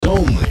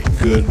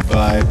good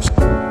vibes.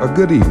 A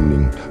good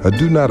evening.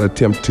 Do not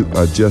attempt to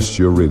adjust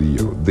your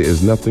radio. There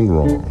is nothing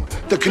wrong.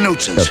 The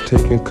Knutsens have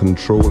taken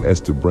control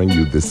as to bring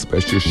you this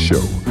special show.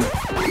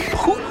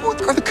 Who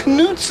are the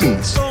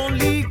Knutsens?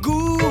 Only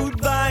good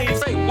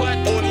vibes. Wait, what?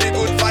 Only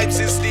good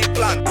vibes is the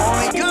plan.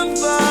 Only good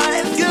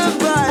vibes,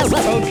 good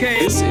vibes. Okay,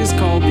 this is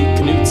called the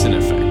Knutsen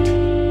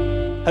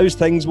effect. How's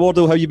things,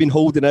 Wardell? How you been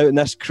holding out in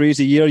this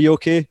crazy year? You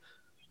okay?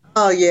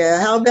 Oh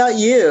yeah, how about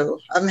you?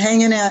 I'm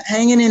hanging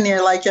in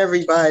there like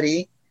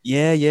everybody.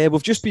 Yeah.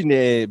 We've just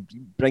been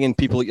bringing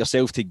people like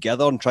yourself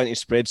together and trying to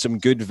spread some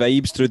good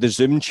vibes through the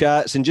Zoom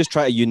chats and just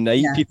try to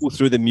unite people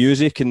through the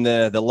music and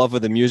the love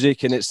of the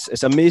music. And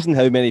it's amazing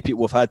how many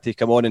people have had to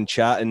come on and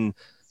chat and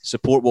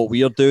support what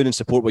we are doing and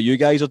support what you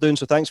guys are doing.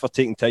 So thanks for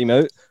taking time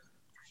out.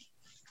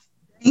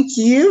 Thank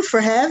you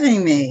for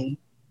having me.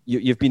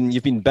 You've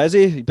been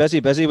busy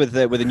with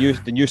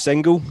the new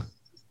single.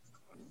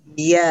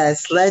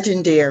 Yes,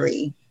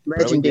 legendary.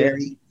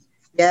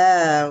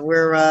 Yeah,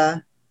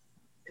 we're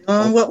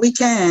doing what we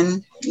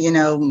can,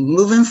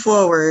 moving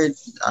forward.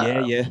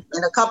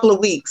 In a couple of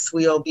weeks,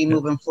 we'll be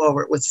moving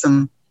forward with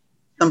some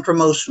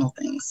promotional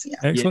things. Yeah.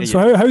 Excellent.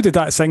 So how did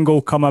that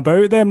single come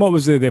about then? What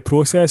was the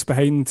process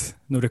behind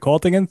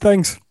recording and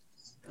things?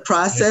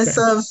 Process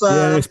of...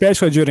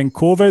 especially during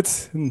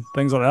COVID and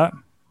things like that.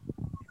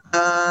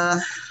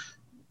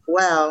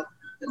 Wow.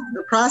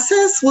 The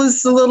process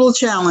was a little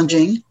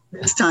challenging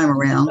this time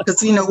around because,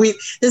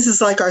 this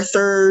is like our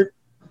third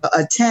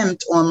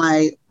attempt on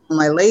my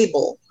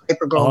label,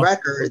 Hypergirl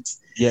Records.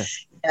 Yeah.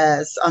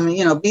 Yes.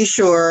 Be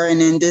Sure,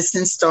 and then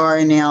Distant Star,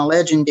 and now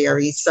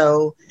Legendary.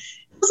 So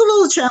it was a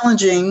little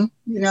challenging.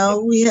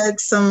 We had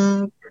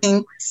some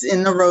kinks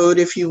in the road,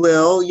 if you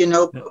will,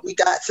 but we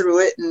got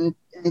through it, and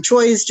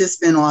Troy has just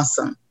been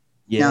awesome.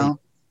 Yeah.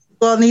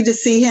 Well, I need to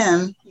see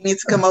him. He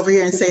needs to come over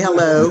here and say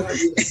hello.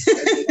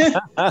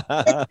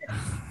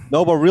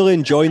 No, we're really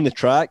enjoying the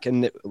track,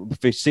 and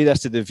if we say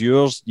this to the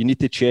viewers, you need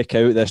to check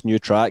out this new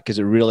track because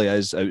it really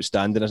is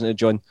outstanding, isn't it,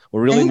 John?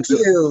 We're really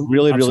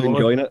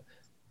enjoying it.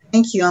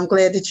 Thank you. I'm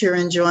glad that you're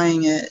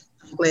enjoying it.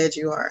 I'm glad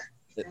you are.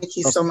 Thank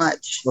you so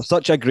much. There's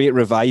such a great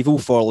revival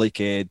for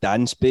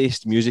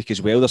dance-based music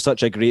as well. There's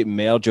such a great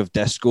merge of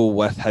disco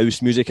with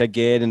house music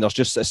again, and there's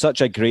just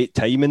such a great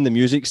time in the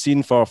music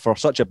scene for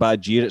such a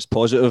bad year. It's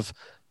positive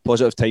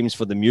times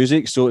for the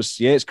music. So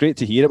it's great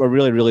to hear it. We're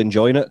really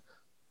enjoying it.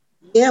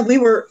 Yeah,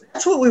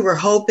 that's what we were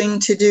hoping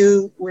to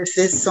do with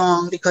this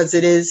song, because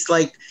it is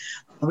like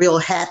a real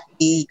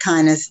happy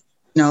kind of,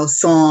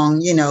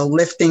 song,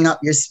 lifting up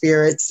your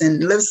spirits,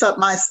 and lifts up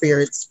my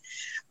spirits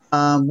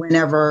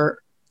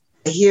whenever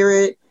I hear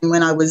it and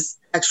when I was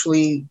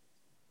actually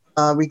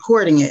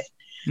recording it.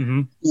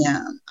 Mm-hmm.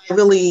 Yeah, I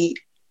really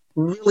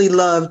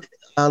loved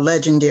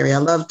Legendary. I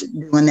loved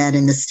doing that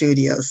in the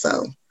studio.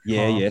 So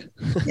yeah.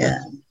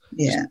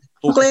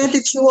 I'm glad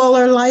that you all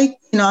are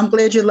I'm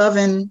glad you're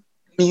loving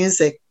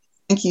music.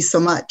 Thank you so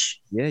much.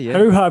 Yeah.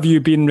 How have you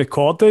been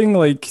recording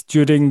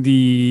during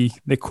the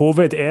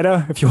COVID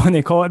era, if you want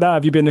to call it that?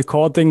 Have you been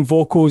recording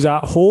vocals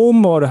at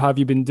home, or have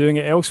you been doing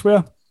it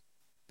elsewhere?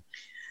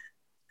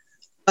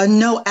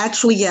 No,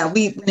 actually,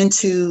 we went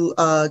into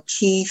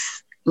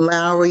Keith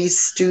Lowry's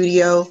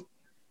studio.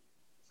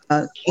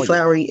 Keith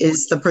Lowry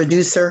is the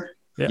producer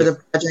for the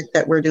project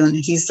that we're doing.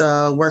 He's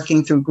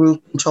working through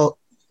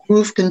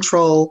Groove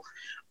Control,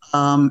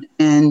 and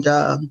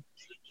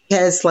he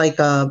has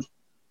a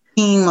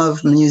team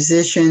of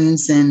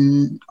musicians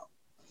and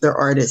other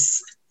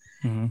artists.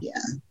 Mm-hmm. Yeah.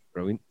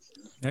 Brilliant.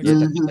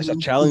 Mm-hmm. It's a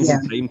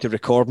challenging time to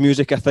record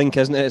music, I think,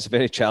 isn't it? It's a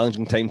very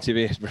challenging time to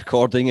be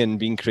recording and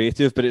being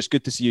creative, but it's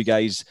good to see you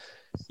guys,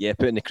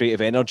 putting the creative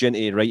energy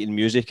into writing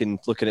music and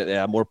looking at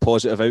a more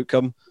positive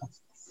outcome.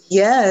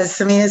 Yes.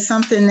 It's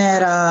something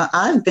that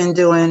I've been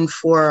doing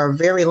for a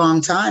very long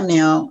time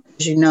now.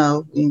 As you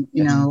know,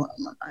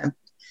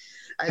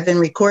 I've been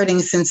recording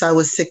since I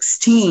was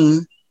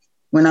 16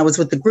 when I was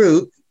with the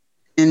group.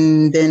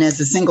 And then as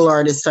a single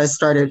artist, I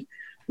started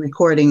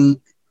recording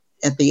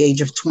at the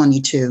age of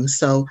 22.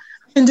 So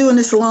I've been doing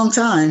this a long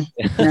time.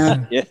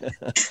 Yeah.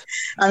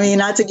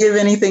 Not to give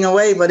anything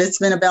away, but it's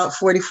been about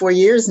 44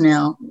 years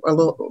now, a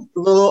little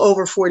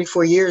over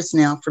 44 years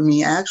now for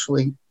me,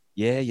 actually.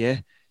 Yeah.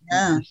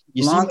 Yeah,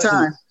 long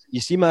time. You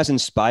seem as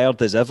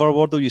inspired as ever,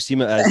 Wardell. You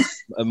seem as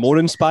more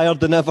inspired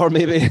than ever,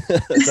 maybe. Is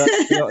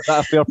that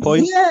a fair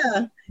point?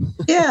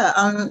 Yeah.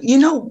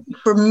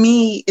 For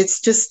me,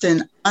 it's just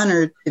an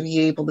honor to be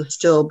able to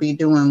still be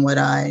doing what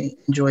I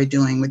enjoy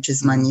doing, which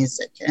is my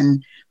music.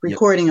 And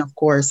recording, of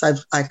course,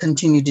 I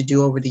continued to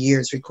do over the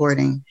years,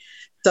 recording.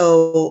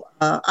 So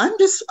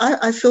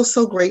I feel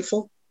so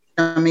grateful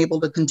that I'm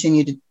able to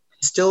continue to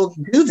still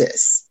do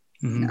this.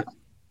 Mm-hmm.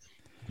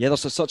 Yeah,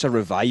 there's such a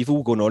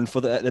revival going on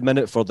at the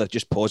minute for the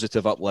just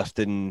positive,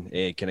 uplifting,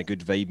 kind of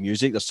good vibe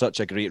music. There's such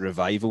a great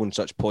revival and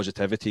such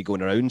positivity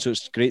going around. So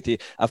it's great to.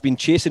 I've been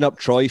chasing up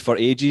Troy for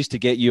ages to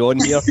get you on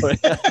here.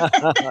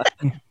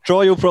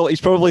 Troy he's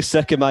probably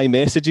sick of my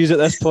messages at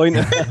this point.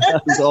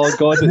 Oh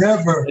God,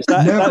 Never. Is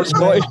that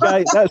Scottish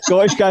guy? That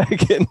Scottish guy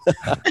again.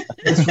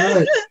 That's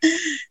right.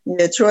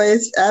 Yeah, Troy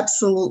has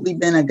absolutely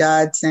been a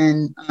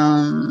godsend.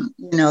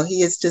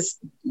 He has just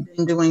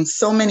been doing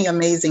so many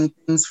amazing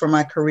things for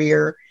my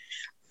career.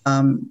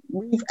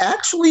 We've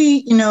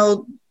actually,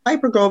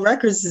 Piper Girl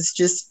Records is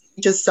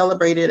just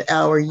celebrated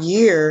our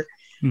year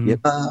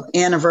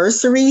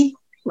anniversary.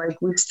 Like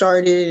we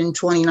started in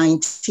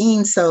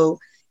 2019, so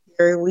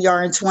here we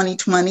are in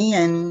 2020,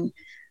 and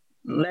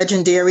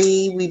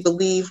Legendary, we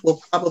believe,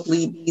 will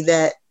probably be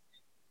that.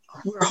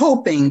 We're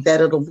hoping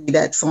that it'll be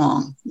that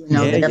song,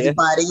 that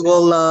everybody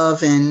will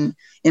love and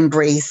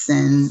embrace,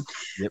 and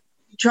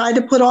try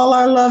to put all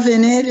our love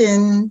in it,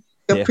 and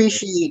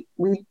appreciate.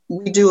 We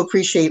do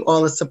appreciate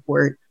all the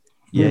support.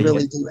 We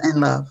really do,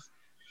 and love.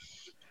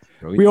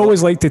 We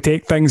always like to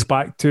take things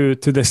back to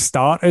the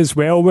start as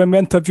well when we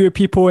interview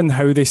people and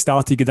how they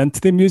started getting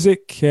into the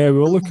music. We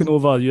were looking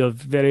over your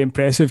very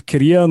impressive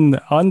career, and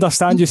I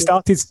understand you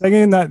started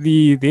singing at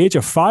the age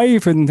of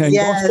 5 and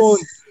gospel.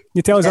 Can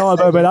you tell us all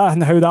about that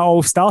and how that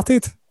all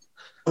started?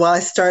 Well, I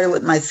started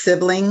with my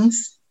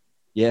siblings.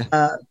 Yeah.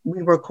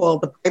 We were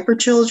called the Piper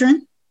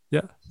Children.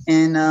 Yeah.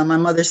 And my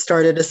mother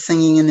started us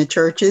singing in the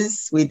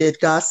churches. We did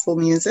gospel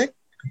music.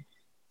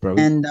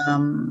 Brilliant.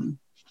 And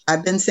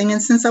I've been singing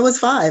since I was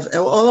 5.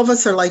 All of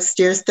us are like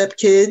stair-step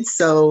kids.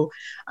 So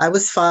I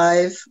was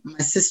 5. My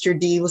sister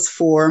Dee was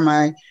 4.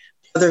 My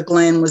brother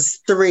Glenn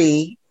was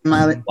 3.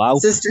 My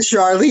sister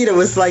Charlita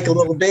was like a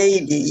little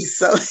baby.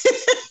 So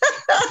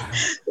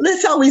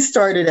that's how we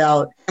started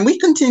out. And we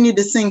continued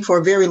to sing for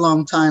a very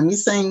long time. We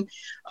sang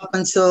up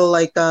until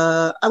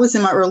I was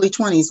in my early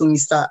 20s when we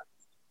stopped.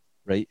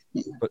 Right.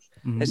 But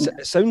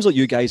it sounds like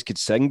you guys could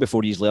sing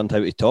before you learned how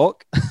to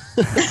talk.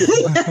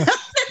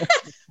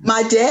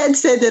 My dad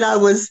said that I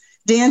was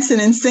dancing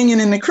and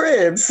singing in the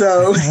crib.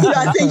 So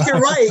I think you're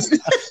right.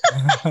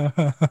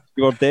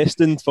 You were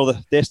destined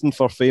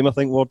for fame, I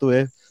think,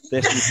 Wardell.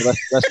 Destined for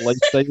this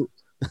lifestyle.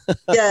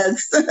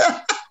 Yes.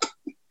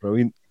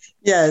 Brilliant.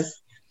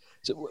 Yes.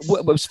 So,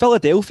 it was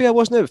Philadelphia,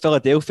 wasn't it?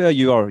 Philadelphia,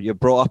 you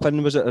brought up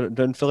in, was it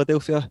around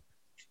Philadelphia?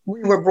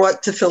 We were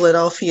brought to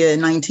Philadelphia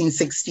in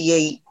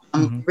 1968.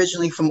 I'm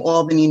originally from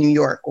Albany, New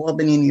York.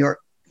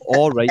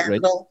 Oh, right.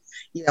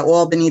 Yeah,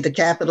 Albany, the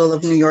capital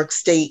of New York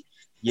State.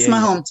 It's my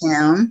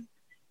hometown.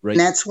 Right. And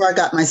that's where I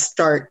got my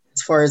start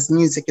as far as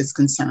music is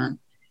concerned.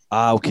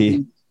 Ah,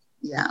 okay.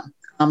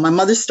 My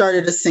mother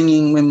started us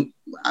singing when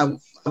I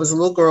was a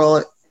little girl.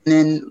 And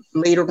then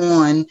later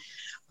on,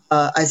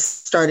 I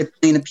started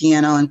playing the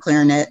piano and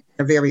clarinet at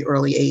a very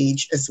early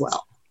age as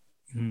well.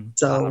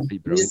 So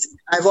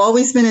I've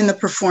always been in the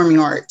performing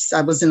arts.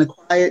 I was in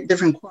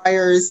different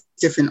choirs,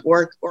 different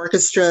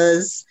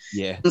orchestras,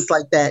 things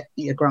like that.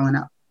 Growing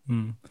up.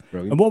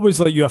 And what was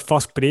your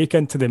first break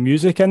into the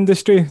music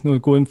industry?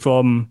 Going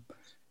from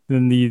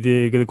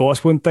the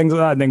gospel and things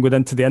like that, and then going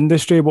into the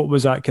industry. What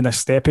was that kind of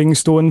stepping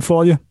stone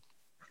for you?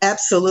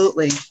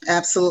 Absolutely.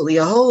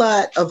 A whole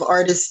lot of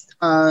artists,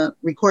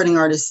 recording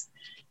artists,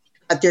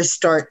 got their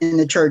start in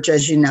the church,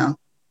 as you know.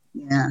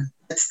 Yeah.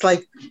 It's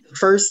like the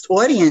first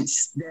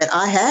audience that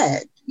I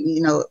had,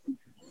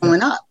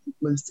 growing up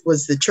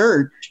was the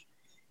church,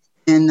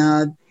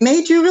 and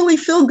made you really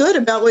feel good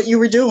about what you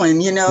were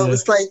doing. It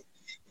was like,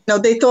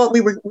 they thought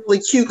we were really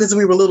cute because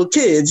we were little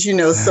kids,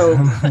 So,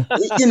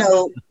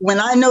 when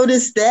I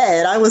noticed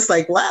that, I was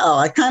like, wow,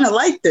 I kind of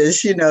like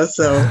this,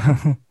 So,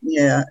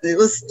 yeah, it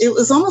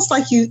was almost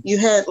like you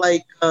had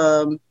like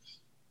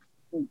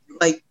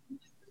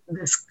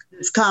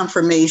this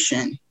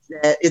confirmation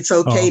that it's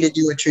okay to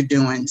do what you're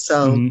doing.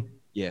 So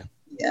yeah,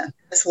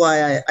 that's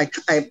why I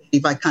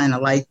believe I kind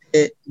of liked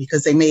it,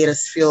 because they made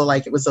us feel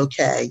like it was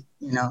okay,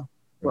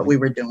 what we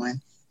were doing.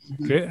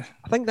 Great.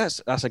 I think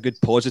that's a good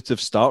positive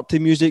start to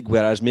music,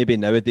 whereas maybe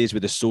nowadays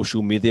with the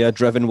social media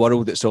driven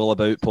world, it's all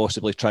about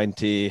possibly trying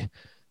to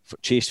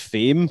chase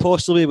fame,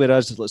 possibly,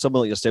 whereas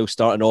someone like yourself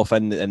starting off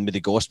in with the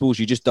gospels,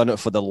 you just done it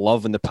for the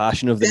love and the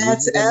passion of the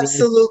music. That's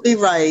absolutely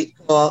right,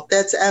 Paul.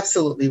 That's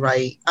absolutely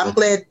right. I'm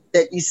glad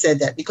that you said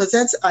that, because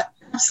that's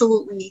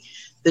absolutely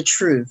the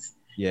truth.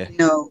 Yeah.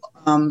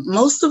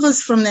 Most of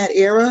us from that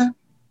era,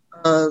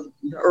 the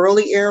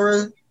early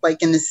era,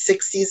 like in the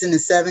 60s and the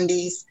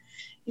 70s,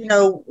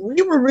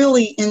 we were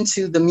really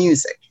into the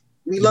music.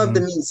 We loved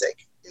the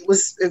music. It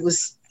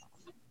was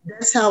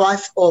that's how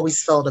I've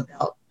always felt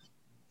about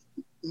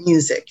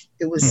music.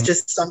 It was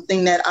just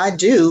something that I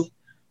do,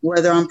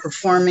 whether I'm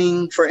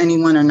performing for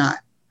anyone or not.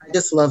 I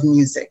just love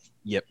music.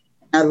 Yep.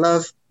 I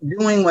love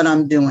doing what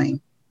I'm doing.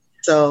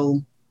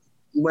 So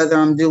whether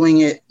I'm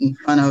doing it in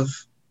front of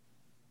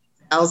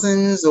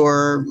thousands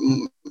or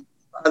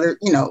other,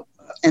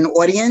 an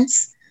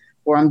audience,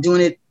 or I'm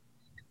doing it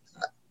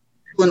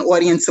to an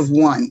audience of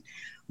one,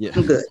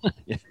 I'm good.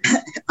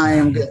 I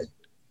am good.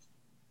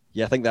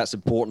 Yeah, I think that's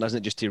important, isn't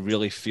it? Just to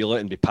really feel it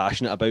and be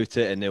passionate about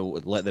it, and they'll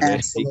let the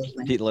rest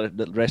let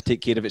the rest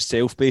take care of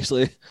itself,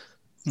 basically.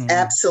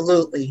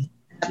 Absolutely.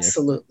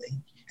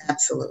 Absolutely.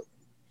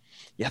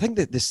 Yeah, I think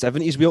that the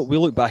 70s, we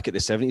look back at the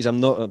 70s.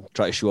 I'm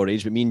trying to show our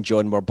age, but me and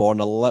John were born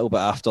a little bit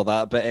after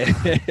that.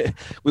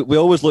 But we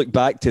always look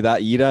back to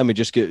that era and we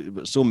just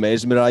get so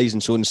mesmerized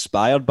and so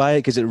inspired by it,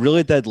 because it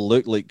really did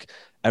look like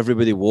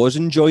everybody was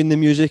enjoying the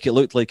music. It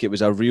looked like it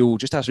was a real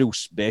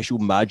special,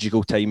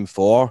 magical time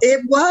for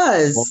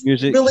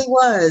music. It really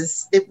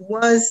was. It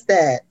was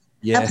that.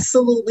 Yeah.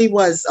 Absolutely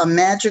was a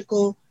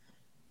magical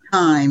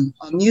time,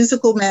 a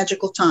musical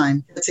magical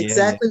time. That's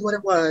exactly what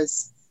it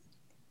was.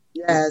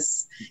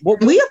 Yes.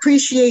 We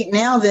appreciate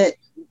now that,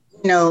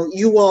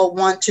 you all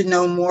want to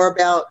know more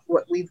about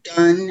what we've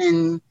done.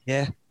 And,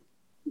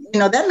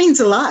 that means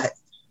a lot.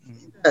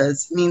 It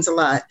does. It means a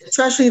lot,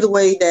 especially the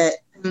way that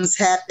things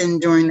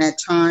happened during that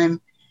time,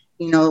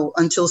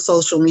 until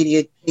social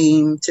media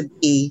came to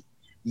be.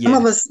 Some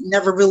of us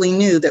never really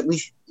knew that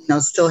we,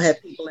 still had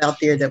people out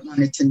there that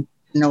wanted to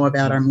know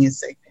about our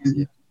music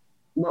and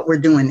what we're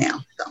doing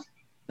now. So.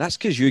 That's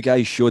because you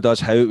guys showed us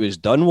how it was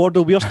done,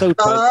 Wardell. We're still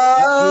trying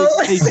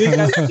to you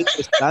guys take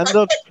the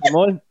standard. Come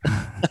on.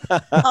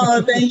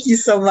 Oh, thank you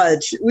so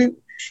much.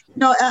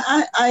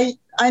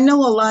 I know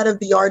a lot of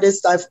the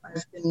artists. I've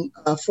been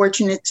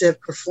fortunate to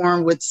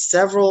perform with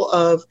several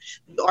of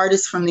the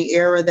artists from the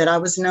era that I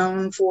was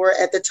known for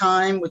at the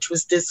time, which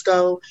was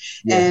disco.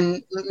 Yeah.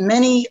 And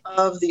many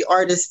of the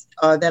artists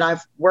that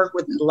I've worked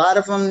with, a lot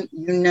of them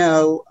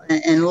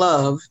and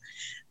love,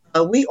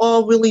 we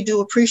all really do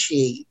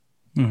appreciate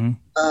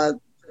the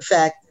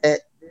fact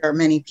that there are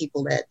many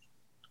people that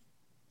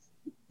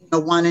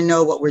want to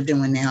know what we're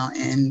doing now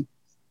and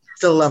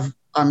still love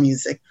our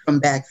music from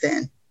back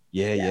then.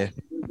 Yeah.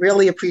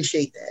 Really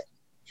appreciate that.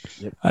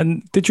 Yep.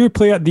 And did you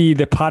play at the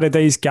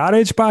Paradise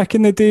Garage back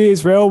in the day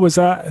as well? Was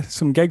that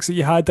some gigs that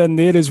you had in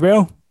there as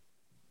well?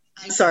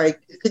 I'm sorry,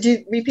 could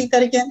you repeat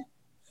that again?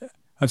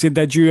 I said,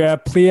 did you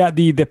play at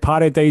the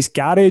Paradise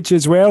Garage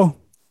as well?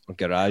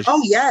 Garage.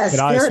 Oh yes,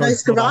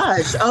 Paradise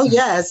Garage. Oh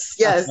yes.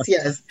 Can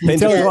you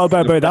tell us a little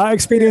bit about that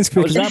experience,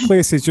 because that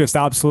place is just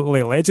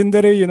absolutely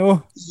legendary,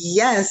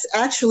 Yes,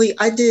 actually,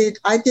 I did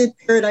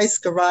Paradise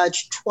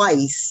Garage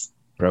twice.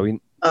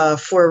 Brilliant.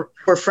 For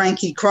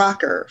Frankie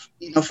Crocker,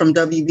 from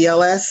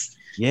WBLS.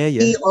 Yeah.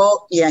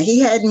 He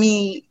had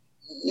me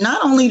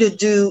not only to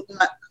do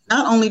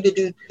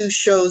 2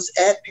 shows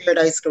at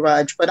Paradise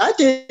Garage, but I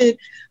did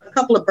a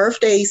couple of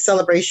birthday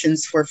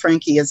celebrations for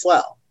Frankie as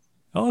well.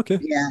 Oh, okay.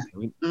 Yeah.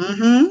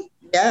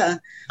 Yeah.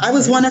 I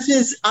was one of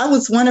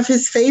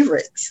his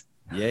favorites.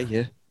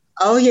 Yeah.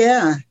 Oh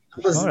yeah.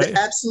 I was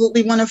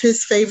absolutely one of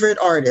his favorite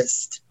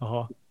artists.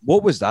 Uh-huh.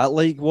 What was that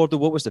like, Wardell?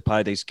 What was the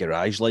Paradise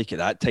Garage like at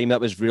that time?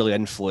 That was really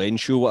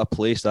influential. What a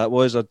place that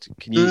was.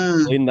 Can you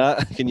explain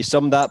that? Can you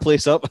sum that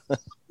place up?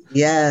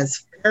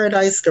 Yes.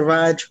 Paradise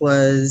Garage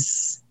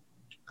was,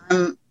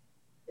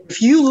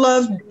 if you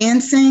love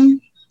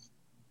dancing,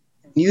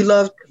 you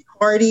love to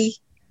party,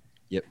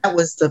 that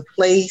was the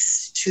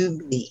place to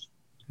be.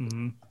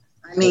 Mm-hmm.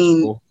 I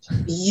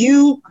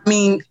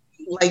mean,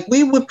 like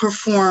we would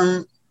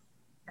perform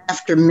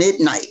after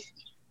midnight,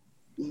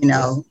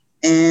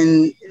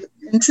 and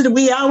into the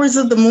wee hours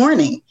of the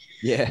morning.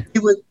 Yeah.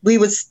 We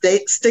would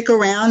stick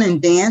around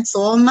and dance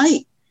all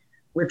night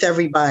with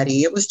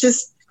everybody. It was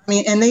just,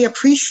 and they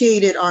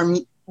appreciated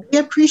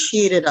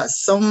us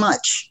so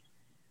much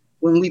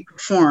when we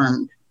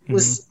performed. It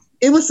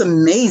was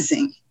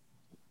amazing.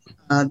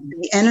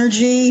 The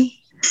energy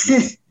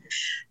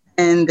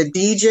and the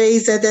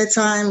DJs at that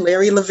time,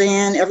 Larry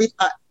Levan,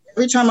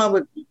 every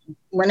time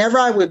whenever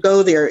I would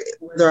go there,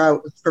 whether I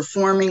was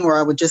performing or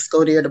I would just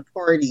go there to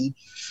party,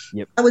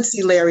 I would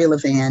see Larry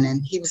Levan,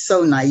 and he was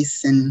so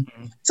nice. And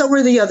so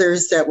were the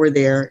others that were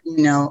there.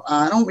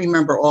 I don't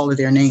remember all of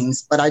their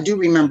names, but I do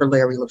remember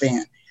Larry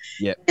Levan.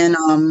 Yeah. And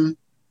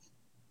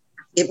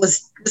it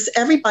was just,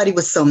 everybody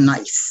was so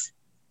nice.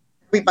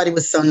 Everybody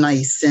was so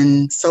nice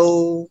and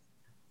so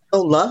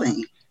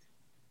loving.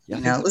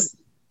 Yeah, it was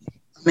an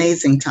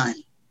amazing time.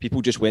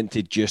 People just went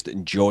to just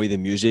enjoy the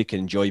music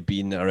and enjoy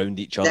being around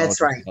each other. That's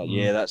right.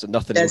 Yeah, that's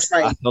nothing else.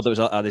 Right. I thought it was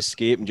an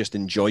escape and just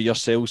enjoy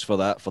yourselves for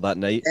that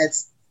night.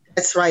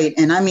 That's right.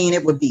 And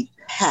it would be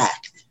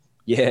packed.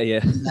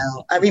 Yeah.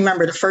 I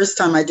remember the first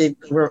time I did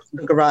the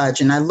garage,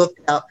 and I looked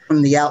out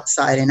from the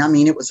outside, and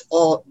it was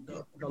all,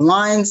 the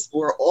lines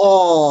were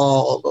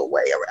all the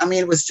way around.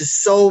 It was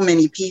just so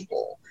many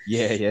people.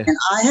 Yeah. And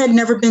I had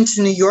never been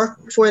to New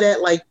York before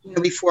that,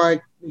 before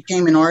I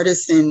became an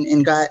artist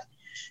and got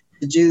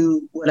to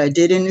do what I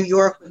did in New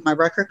York with my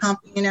record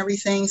company and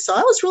everything. So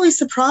I was really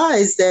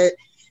surprised that,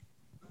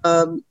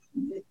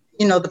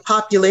 the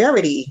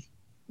popularity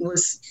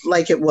was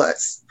like it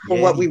was for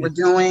what we were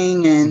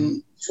doing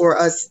and for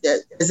us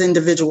as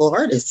individual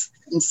artists.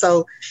 And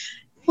so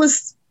it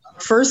was a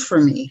first for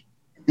me.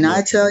 And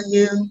I tell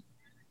you,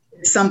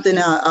 it's something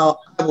I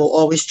will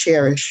always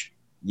cherish.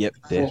 Yep,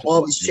 definitely. I will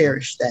always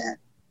cherish that.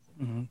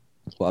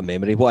 What a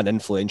memory. What an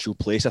influential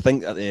place. I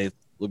think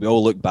we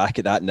all look back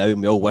at that now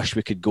and we all wish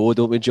we could go,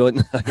 don't we,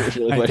 John? I really wish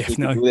we could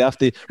definitely. go. They have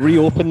to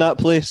reopen that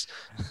place.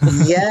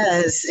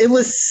 Yes, it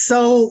was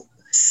so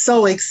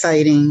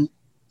exciting.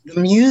 The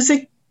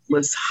music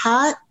was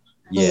hot.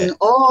 Yeah. And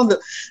all the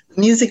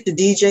music the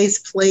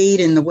DJs played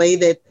and the way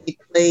that they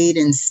played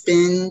and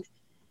spinned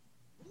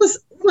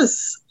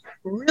was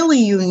really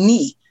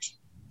unique.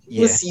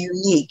 It was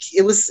unique.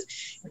 They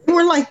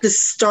were like the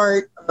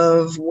start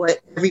of what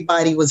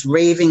everybody was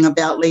raving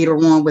about later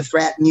on with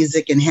rap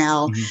music and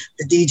how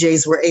the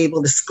DJs were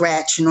able to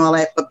scratch and all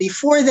that. But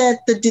before that,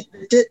 the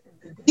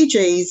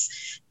DJs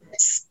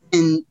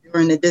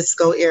during the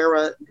disco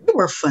era, they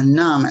were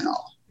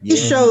phenomenal. Yeah. They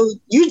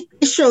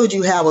showed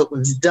you how it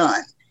was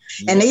done.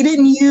 And they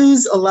didn't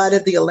use a lot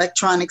of the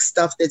electronic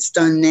stuff that's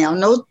done now.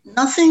 No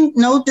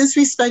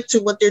disrespect to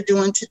what they're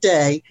doing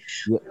today.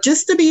 Yeah.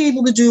 Just to be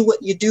able to do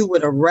what you do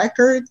with a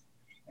record,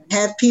 and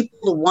have people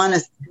who want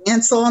to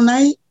dance all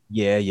night.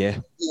 Yeah.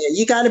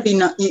 You got to be,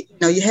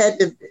 you had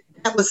to.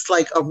 That was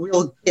like a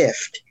real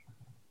gift.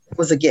 It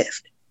was a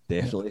gift.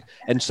 Definitely.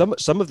 And some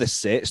of the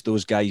sets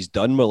those guys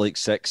done were like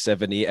 6,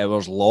 7, 8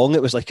 hours long.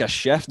 It was like a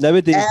shift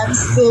nowadays.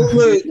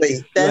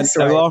 Absolutely. That's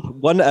right.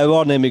 1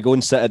 hour, and then we go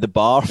and sit at the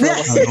bar.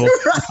 Right.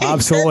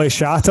 Absolutely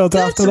shattered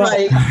after that.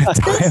 Right.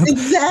 That's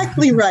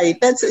exactly right.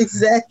 That's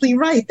exactly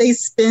right. They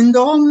spend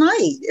all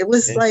night. It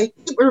was like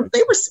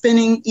they were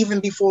spinning even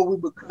before we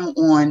would come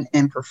on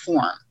and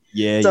perform.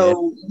 Yeah.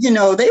 So,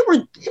 they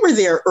were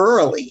there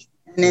early,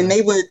 and then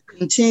they would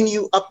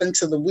continue up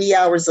until the wee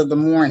hours of the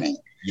morning.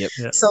 Yep.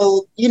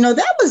 So,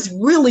 that was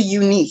really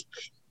unique,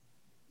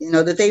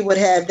 that they would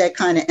have that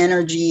kind of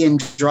energy and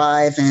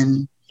drive.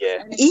 And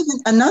even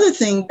another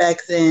thing back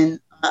then,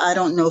 I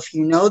don't know if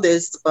you know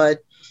this, but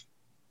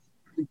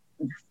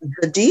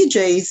the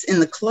DJs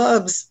in the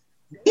clubs,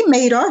 they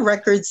made our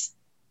records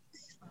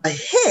a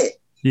hit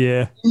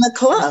in the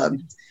club.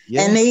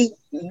 Yeah. And they,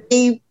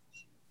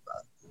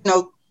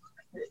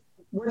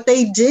 what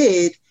they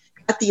did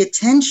got the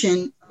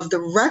attention of the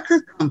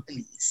record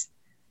companies.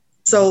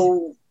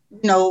 So,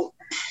 there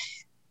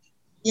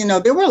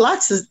were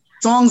lots of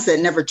songs that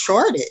never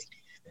charted,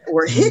 that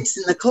were hits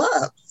in the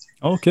club.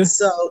 Okay.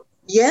 So,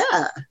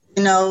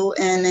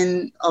 and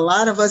then a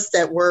lot of us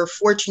that were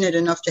fortunate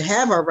enough to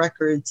have our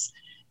records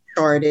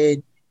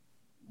charted,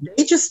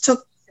 they just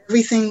took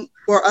everything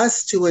for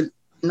us to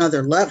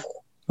another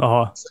level.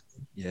 So,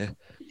 I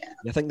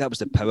think that was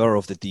the power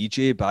of the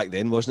DJ back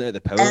then, wasn't it?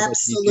 The power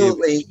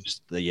Absolutely. of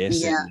the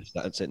DJ.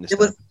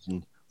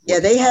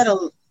 They had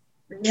a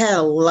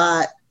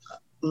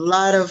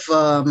lot of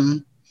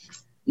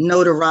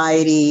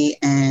notoriety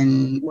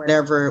and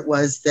whatever it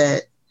was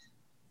that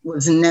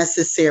was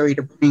necessary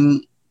to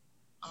bring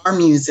our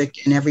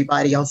music and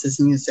everybody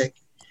else's music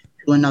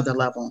to another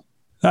level.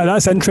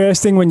 That's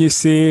interesting when you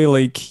say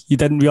like you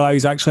didn't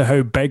realize actually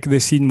how big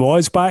the scene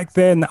was back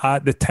then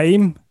at the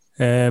time,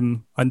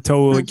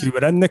 until like you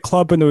were in the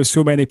club and there was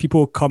so many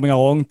people coming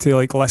along to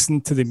like listen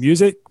to the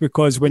music.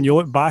 Because when you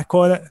look back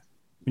on it,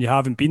 when you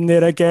haven't been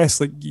there, I guess,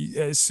 like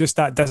it's just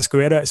that disco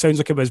era. It sounds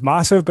like it was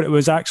massive, but it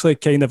was actually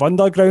kind of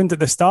underground at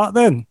the start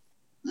then.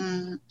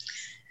 You're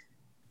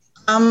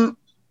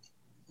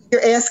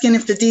asking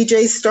if the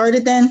DJs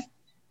started then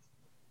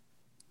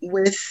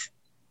with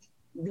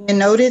being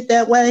noted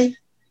that way?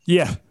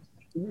 Yeah.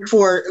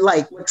 For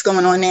like what's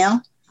going on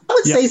now? I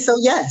would say so,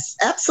 yes,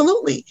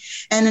 absolutely.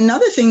 And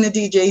another thing the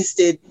DJs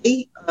did,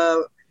 they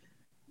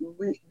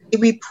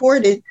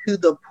reported to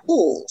the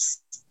pools.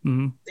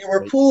 Mm-hmm. There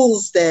were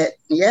pools that,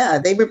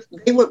 they would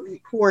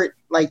report,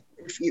 like,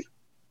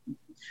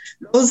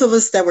 those of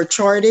us that were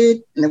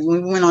charted, and we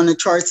went on the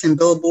charts in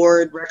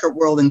Billboard, Record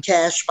World, and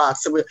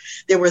Cashbox.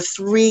 There were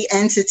 3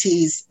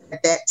 entities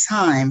at that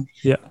time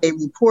they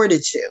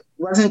reported to. It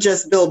wasn't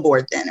just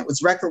Billboard then; it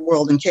was Record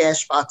World and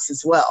Cashbox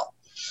as well.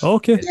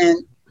 Okay.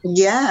 And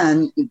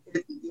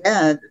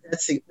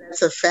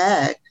that's a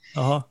fact.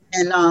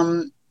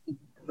 And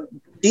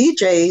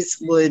DJs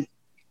would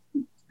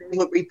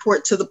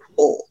report to the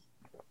pool.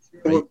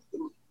 Right.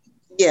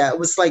 It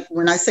was like,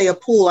 when I say a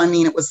pool, I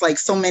mean, it was like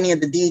so many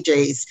of the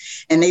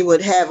DJs, and they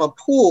would have a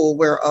pool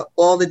where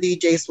all the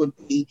DJs would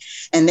be,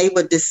 and they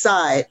would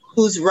decide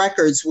whose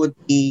records would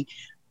be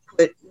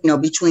put,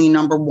 between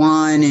number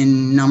 1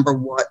 and number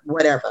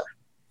whatever.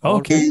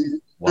 Okay.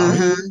 And,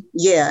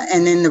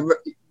 and then the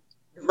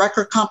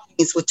record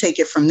companies would take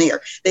it from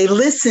there. They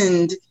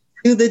listened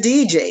to the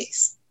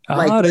DJs.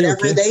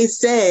 Whatever they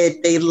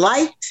said they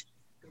liked,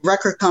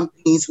 record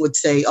companies would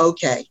say,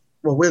 okay,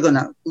 well, we're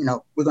gonna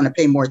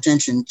pay more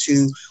attention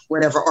to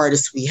whatever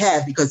artists we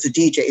have because the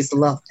DJs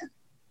love them.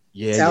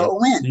 That's how it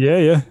went.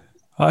 Yeah.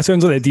 That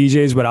sounds like the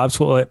DJs were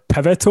absolutely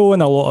pivotal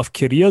in a lot of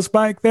careers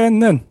back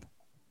then.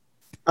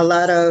 A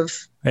lot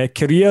of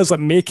careers, like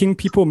making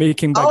big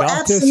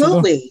artists.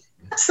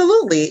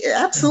 Absolutely.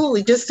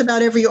 Absolutely. Just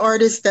about every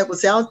artist that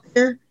was out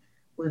there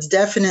was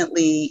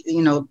definitely,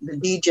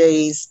 the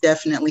DJs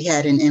definitely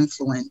had an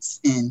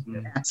influence in.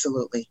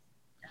 Absolutely.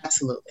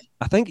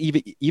 I think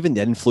even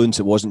the influence,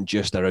 it wasn't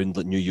just around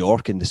like New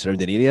York and the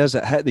surrounding areas.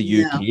 It hit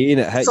the UK and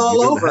it hit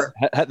all over.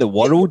 Hit the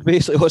world,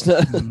 basically,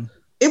 wasn't it?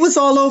 was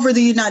all over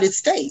the United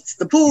States.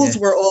 The pools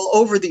were all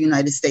over the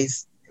United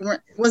States. It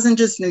wasn't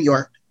just New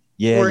York.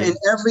 We're in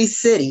every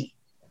city.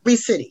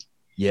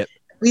 Yep.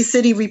 Every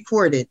city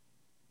reported.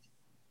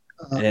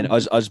 And then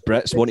us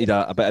Brits wanted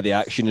a bit of the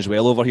action as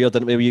well over here,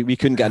 didn't we? We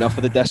couldn't get enough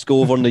of the disco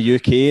over in the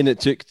UK, and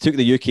it took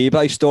the UK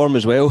by storm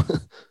as well.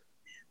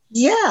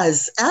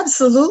 Yes,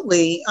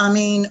 absolutely. I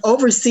mean,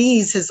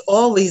 overseas has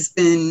always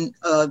been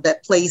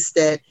that place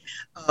that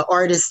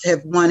artists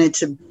have wanted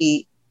to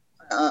be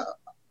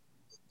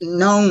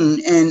known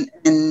and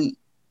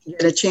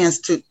get a chance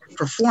to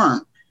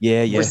perform.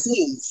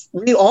 Overseas.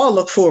 We all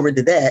look forward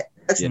to that.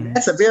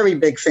 That's a very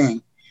big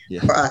thing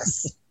for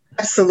us.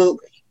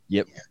 Absolutely.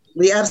 Yep.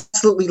 We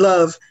absolutely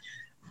love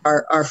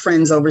our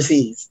friends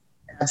overseas.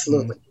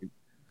 Absolutely.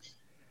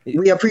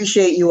 We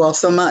appreciate you all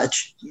so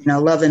much,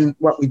 loving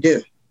what we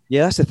do.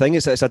 Yeah, that's the thing.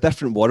 It's a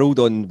different world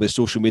with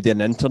social media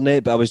and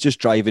internet. But I was just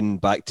driving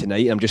back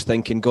tonight. I'm just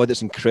thinking, God,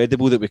 it's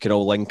incredible that we can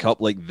all link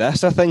up like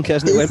this. I think,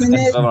 isn't it? When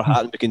we've ever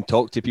had, we can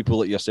talk to people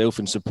like yourself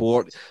and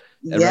support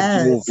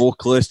original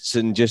vocalists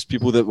and just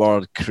people that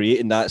were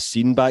creating that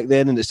scene back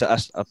then. And it's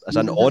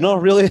an honor,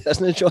 really,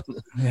 isn't it, John?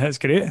 Yeah, it's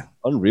great.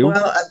 Unreal.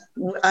 Well,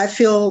 I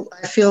feel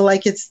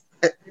like it's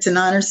an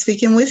honor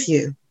speaking with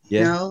you.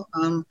 Yeah.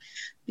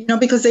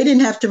 Because they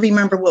didn't have to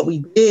remember what we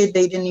did.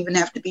 They didn't even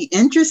have to be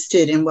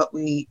interested in what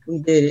we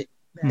did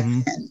back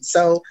then.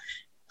 So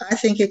I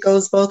think it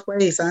goes both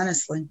ways,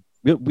 honestly.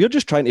 We're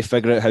just trying to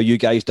figure out how you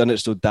guys done it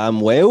so damn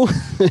well.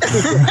 You're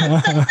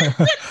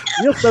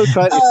still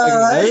trying to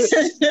figure it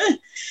out.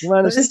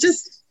 Man, it's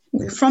just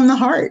from the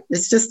heart.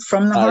 It's just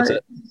from the heart.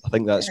 I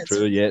think that's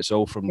true. Yeah, it's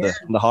all from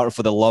the heart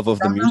for the love of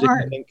the music.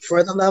 I think.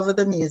 For the love of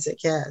the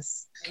music,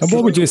 yes. And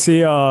what would you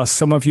say are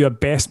some of your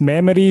best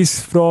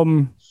memories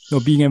from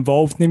being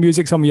involved in the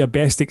music? Some of your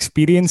best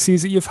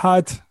experiences that you've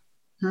had?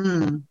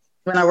 When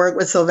I worked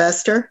with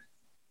Sylvester.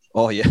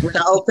 Oh yeah. When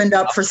I opened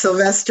up for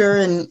Sylvester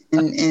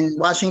in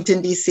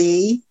Washington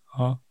D.C.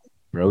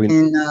 Brilliant.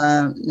 In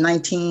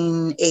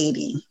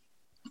 1980.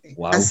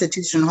 Wow.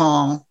 Constitution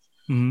Hall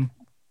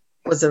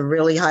was a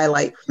really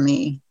highlight for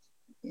me.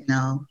 He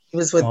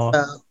was with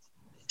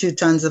 2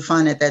 Tons of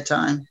Fun at that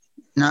time,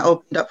 and I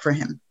opened up for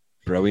him.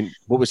 Brilliant.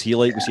 What was he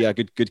like? Was he a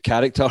good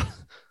character?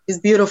 He's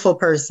a beautiful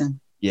person.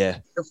 Yeah.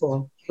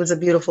 Beautiful. He was a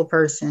beautiful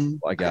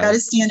person. I got a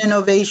standing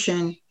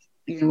ovation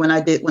when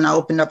I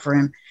opened up for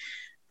him.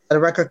 The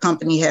record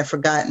company had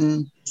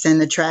forgotten to send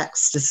the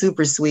tracks to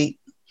Super Suite.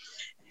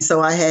 So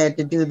I had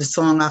to do the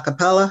song a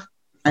cappella.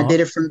 I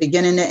did it from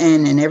beginning to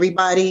end, and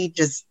everybody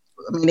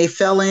they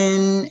fell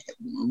in.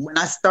 When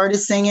I started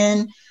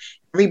singing,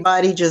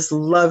 everybody just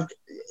loved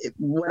it.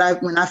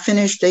 When I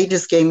finished, they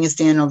just gave me a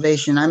standing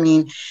ovation.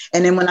 And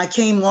then when I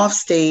came off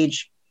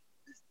stage,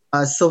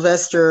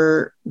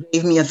 Sylvester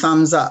gave me a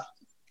thumbs up.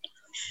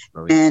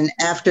 And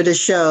after the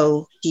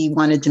show, he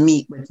wanted to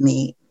meet with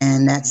me.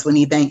 And that's when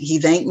he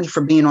thanked me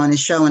for being on his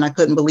show. And I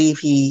couldn't believe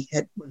he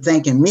was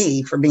thanking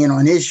me for being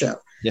on his show.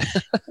 Yeah.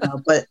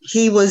 But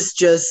he was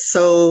just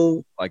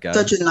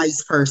such a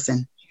nice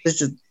person.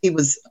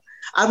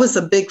 I was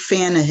a big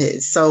fan of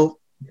his. So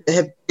to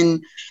have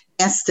been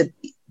asked to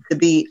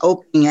be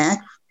opening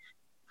act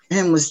for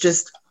him was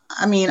just,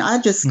 I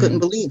just couldn't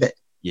believe it.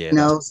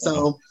 Yeah.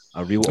 So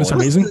that's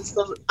amazing.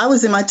 I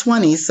was in my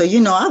 20s, so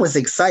I was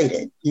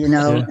excited,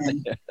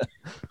 and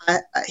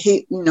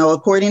he,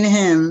 according to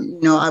him,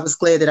 I was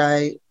glad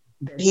that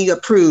he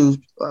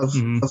approved of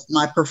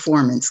my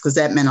performance, because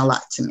that meant a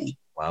lot to me.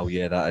 Wow,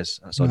 yeah, that's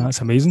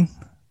amazing.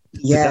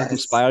 Yeah. Did that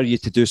inspire you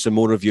to do some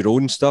more of your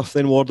own stuff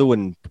then, Wardell,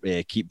 and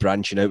keep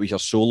branching out with your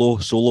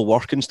solo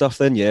work and stuff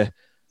then? Yeah.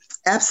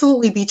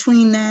 Absolutely.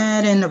 Between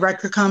that and the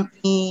record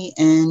company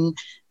and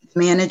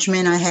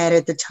management I had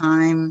at the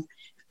time,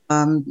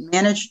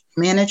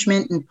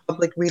 management and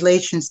public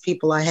relations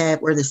people I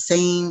had were the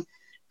same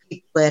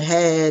people that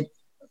had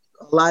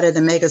a lot of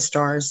the mega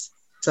stars.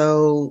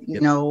 So,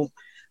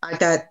 I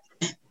got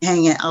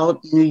hanging out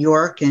in New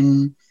York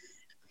and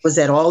was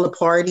at all the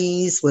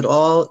parties with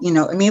all,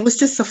 it was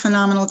just a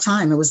phenomenal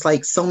time. It was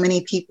like so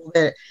many people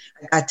that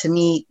I got to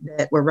meet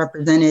that were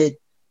represented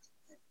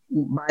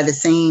by the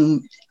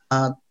same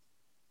company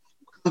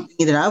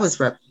that I was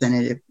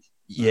representative.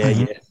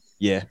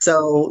 Yeah.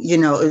 So,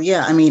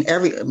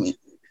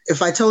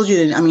 if I told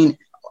you that,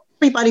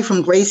 everybody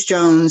from Grace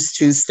Jones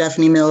to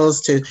Stephanie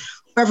Mills to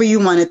whoever you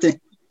wanted to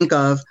think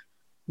of,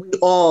 we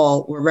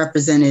all were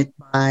represented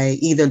by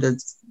either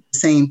the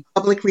same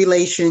public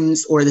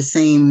relations or the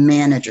same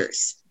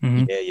managers.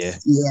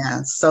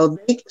 Yeah. So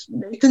they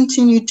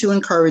continued to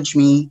encourage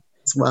me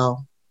as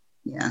well.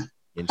 Yeah.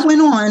 I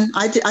went on.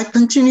 I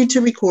continued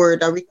to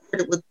record. I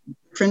recorded with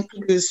different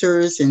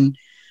producers and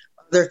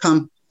other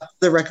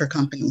record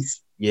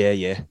companies.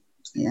 Yeah.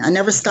 I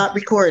never stopped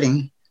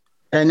recording.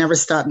 I never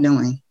stopped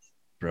doing.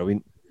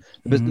 Brilliant.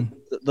 But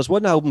there's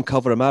one album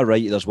cover, am I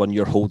right? There's one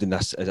you're holding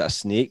a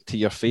snake to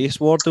your face,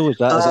 Wardell. Is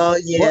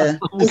that? Yeah. It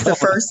was the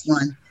first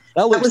one.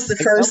 That was the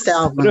first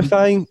album.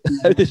 Terrifying.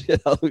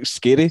 That looks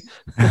scary.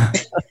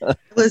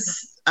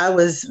 I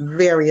was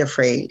very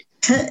afraid.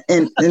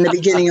 in the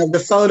beginning of the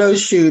photo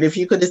shoot. If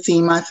you could have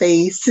seen my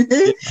face. A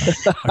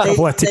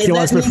couple of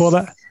tequilas before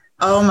that.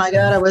 Oh my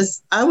God, I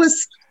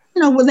was,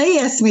 when they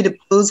asked me to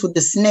pose with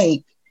the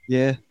snake,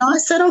 I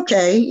said,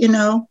 okay,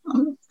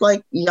 I'm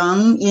like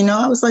young,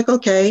 I was like,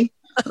 okay,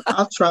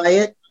 I'll try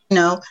it,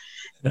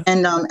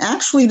 and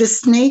actually the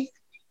snake,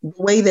 the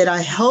way that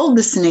I held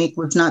the snake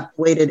was not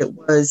the way that it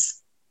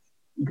was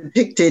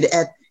depicted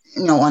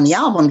on the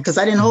album, because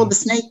I didn't hold the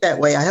snake that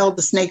way. I held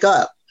the snake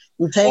up.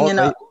 He was hanging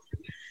up.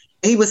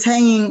 He was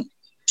hanging,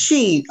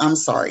 I'm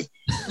sorry.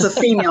 It's a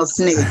female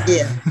snake,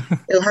 yeah.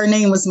 Her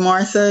name was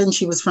Martha, and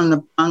she was from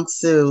the Bronx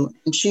Zoo.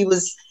 And she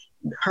was,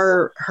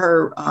 her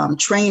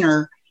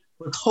trainer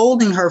was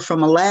holding her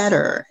from a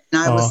ladder.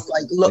 And I was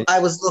like, I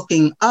was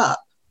looking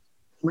up.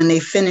 When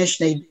they finished,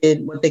 they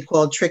did what they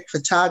call trick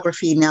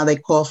photography. Now they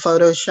call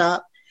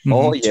Photoshop.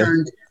 Oh, they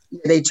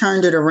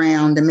turned it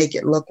around to make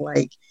it look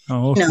like,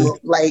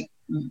 like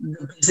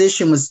the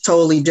position was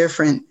totally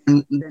different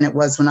than it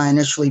was when I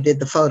initially did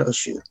the photo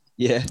shoot.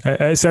 Yeah.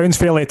 It sounds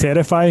fairly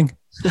terrifying.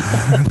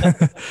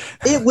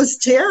 It was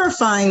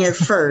terrifying at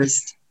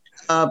first,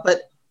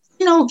 but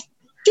she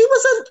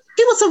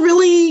was a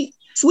really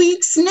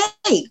sweet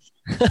snake.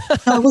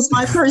 It was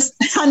my first.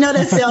 I know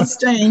that sounds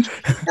strange.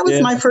 That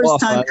was my first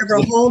time ever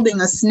holding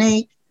a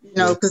snake.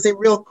 Because they're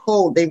real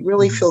cold. They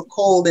really feel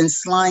cold and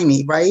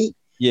slimy, right?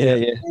 Yeah.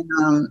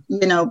 And,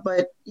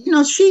 but we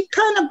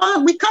kind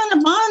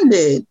of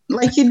bonded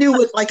like you do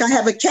with, like, I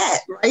have a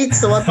cat, right?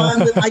 So I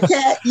bond with my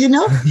cat.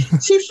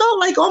 She felt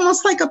like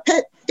almost like a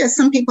pet. I guess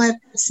some people have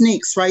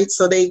snakes, right?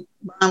 So they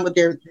bond with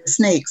their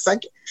snakes.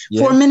 Like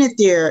for a minute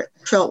there, it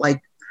felt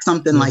like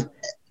something like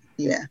that.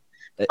 Yeah.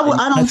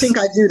 I don't think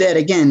I'd do that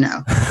again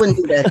now. I wouldn't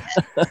do that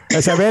again.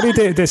 It's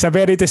a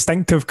very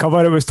distinctive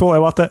cover. It was totally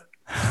worth it.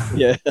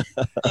 Yeah.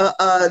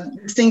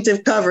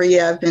 Distinctive cover.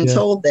 Yeah, I've been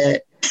told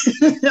that.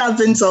 I've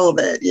been told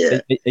that.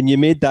 Yeah. And you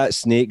made that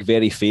snake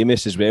very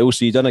famous as well.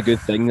 So you done a good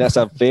thing. That's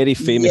a very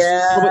famous.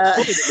 Yeah.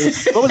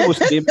 Probably the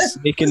most famous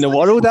snake in the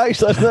world,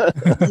 actually, isn't it?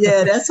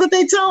 Yeah, that's what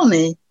they told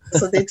me.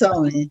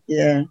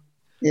 Yeah.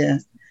 Yeah.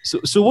 So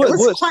what? It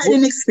was quite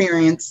an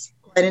experience.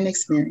 Quite an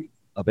experience.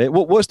 I bet.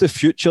 What's the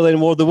future then,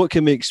 Wardell? What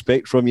can we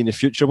expect from you in the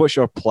future? What's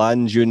your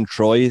plans, you and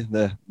Troy?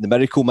 The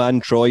miracle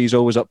man Troy is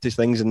always up to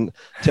things, and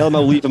tell him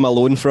I'll leave him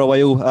alone for a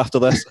while after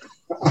this.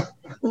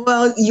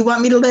 Well, you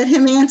want me to let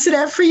him answer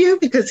that for you?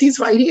 Because he's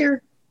right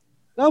here.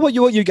 No, what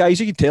you guys,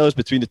 you can tell us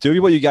between the two of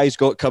you what you guys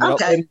got coming up.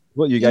 Then.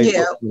 What you guys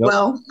got,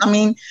 well,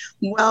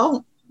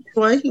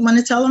 Troy, you want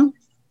to tell him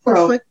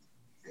real quick?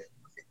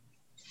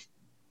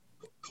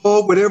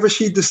 Paul, whatever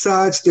she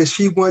decides that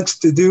she wants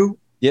to do,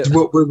 is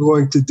what we're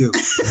going to do.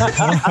 So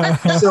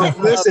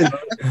listen,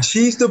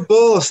 she's the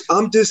boss.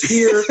 I'm just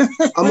here.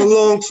 I'm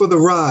along for the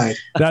ride.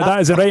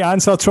 That is the right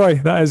answer,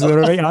 Troy. That is the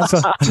right answer.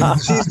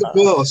 She's the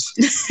boss.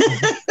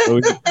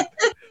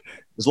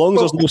 As long as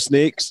there's no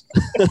snakes.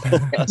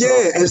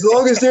 Yeah, as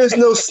long as there's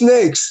no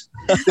snakes.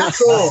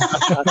 That's all.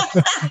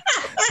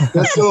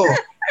 That's all.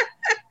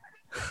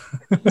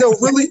 No,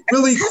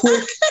 really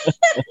quick.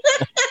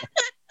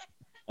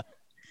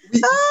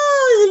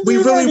 We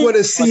really want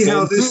to see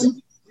how this.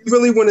 We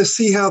really want to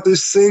see how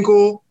this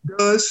single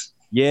does.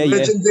 Yeah,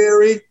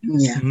 Legendary.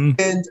 Yeah.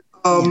 And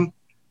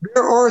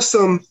there are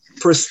some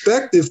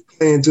prospective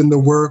plans in the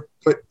work,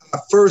 but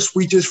first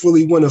we just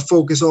really want to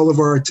focus all of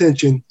our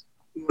attention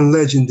on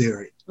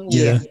Legendary.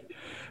 Yeah.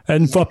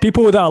 And for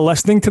people that are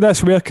listening to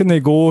this, where can they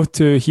go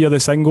to hear the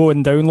single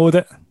and download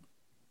it?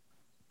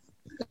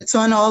 It's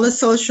on all the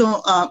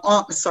social,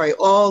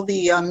 all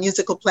the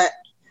musical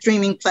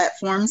streaming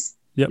platforms.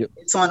 Yep.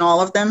 It's on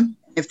all of them.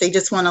 If they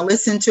just want to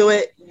listen to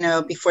it,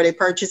 before they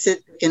purchase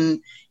it, they can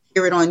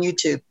hear it on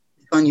YouTube.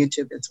 It's on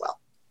YouTube as well.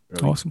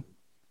 Brilliant. Awesome.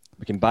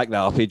 We can back that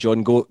up, hey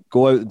John. Go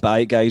out and buy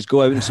it, guys.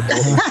 Go out and support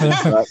it.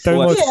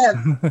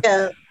 Download.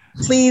 Yeah.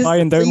 Please. Buy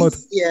and download.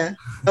 Please, yeah.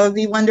 That would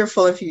be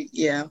wonderful if you,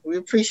 we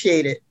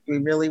appreciate it. We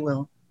really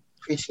will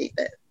appreciate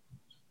that.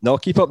 No,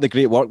 keep up the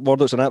great work,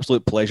 Wardell. It's an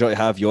absolute pleasure to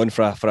have you on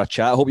for a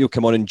chat. I hope you'll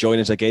come on and join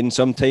us again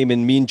sometime.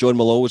 And me and John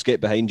will always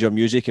get behind your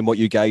music and what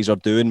you guys are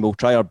doing. We'll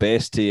try our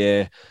best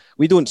to.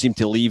 We don't seem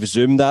to leave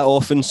Zoom that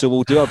often, so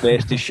we'll do our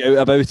best to shout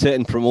about it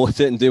and promote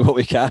it and do what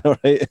we can. All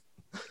right.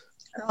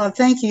 Oh,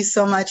 thank you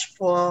so much,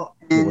 Paul,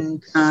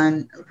 and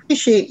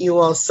appreciate you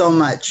all so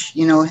much.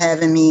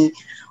 Having me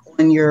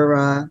on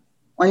your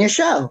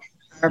show.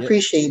 I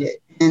appreciate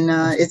it, and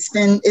it's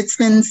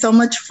been so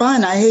much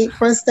fun. I hate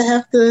for us to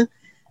have to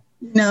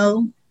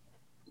go.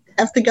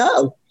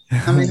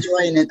 I'm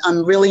enjoying it.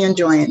 I'm really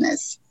enjoying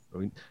this.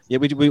 Yeah,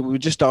 we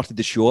just started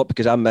the show up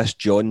because I missed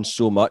John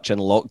so much in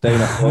lockdown.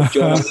 I thought,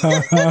 John,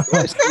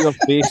 let's see your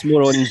face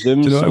more on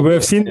Zoom.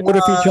 We've seen more of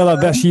each other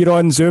this year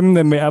on Zoom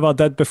than we ever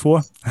did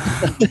before.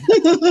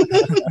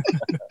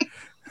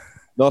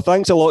 No,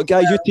 thanks a lot,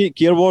 guys. You take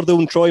care, Wardell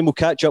and Troy, and we'll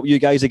catch up with you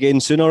guys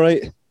again soon, all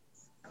right?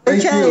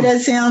 Okay,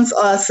 that sounds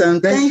awesome.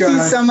 Thank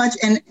you so much,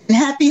 and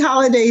happy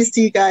holidays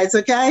to you guys,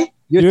 okay?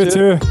 You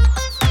too.